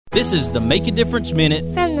This is the Make a Difference Minute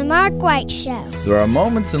from the Mark White Show. There are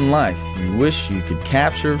moments in life you wish you could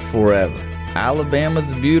capture forever. Alabama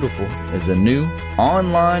the Beautiful is a new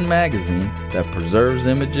online magazine that preserves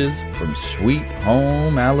images from sweet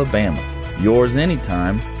home Alabama. Yours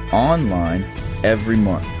anytime, online, every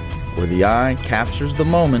month, where the eye captures the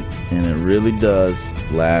moment and it really does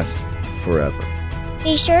last forever.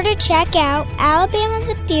 Be sure to check out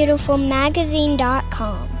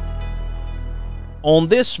alabamathebeautifulmagazine.com. On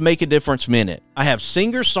this Make a Difference Minute, I have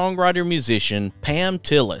singer-songwriter-musician Pam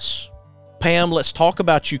Tillis. Pam, let's talk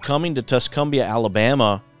about you coming to Tuscumbia,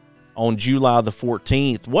 Alabama on July the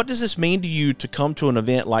 14th. What does this mean to you to come to an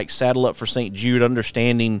event like Saddle Up for St. Jude,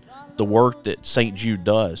 understanding the work that St. Jude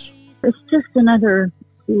does? It's just another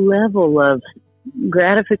level of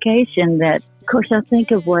gratification that, of course, I think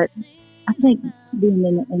being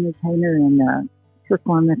an entertainer and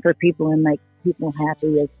performing for people and make people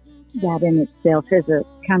happy is that in itself is a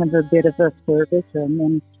kind of a bit of a service or a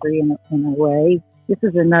ministry in a way. This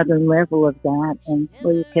is another level of that, and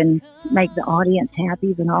where you can make the audience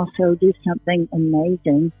happy, but also do something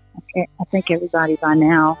amazing. I think everybody by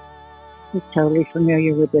now is totally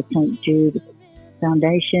familiar with the St. Jude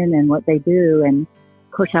Foundation and what they do. And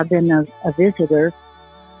of course, I've been a visitor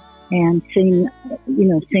and seen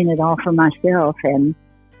it all for myself. And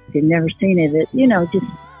if you've never seen it,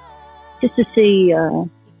 just to see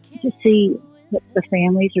what the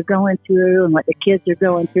families are going through and what the kids are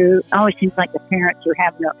going through. It always seems like the parents are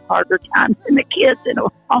having a harder time than the kids,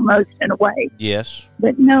 almost in a way. Yes.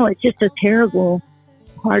 But no, it's just a terrible,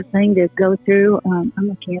 hard thing to go through. I'm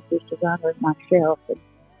a cancer survivor myself. And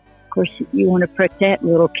of course, you want to protect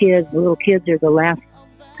little kids. The little kids are the last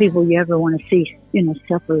people you ever want to see,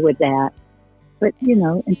 suffer with that. But,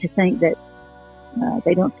 and to think that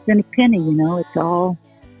they don't spend a penny, it's all,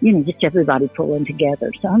 just everybody pulling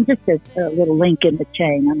together. So I'm just a little link in the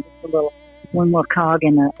chain. I'm just one more cog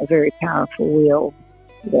in a very powerful wheel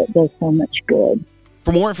that does so much good.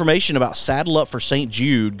 For more information about Saddle Up for St.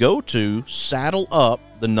 Jude, go to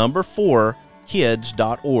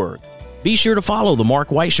saddleup4kids.org. Be sure to follow The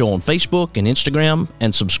Mark White Show on Facebook and Instagram,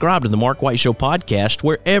 and subscribe to The Mark White Show podcast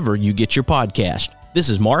wherever you get your podcast. This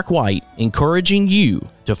is Mark White, encouraging you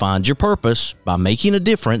to find your purpose by making a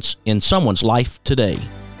difference in someone's life today.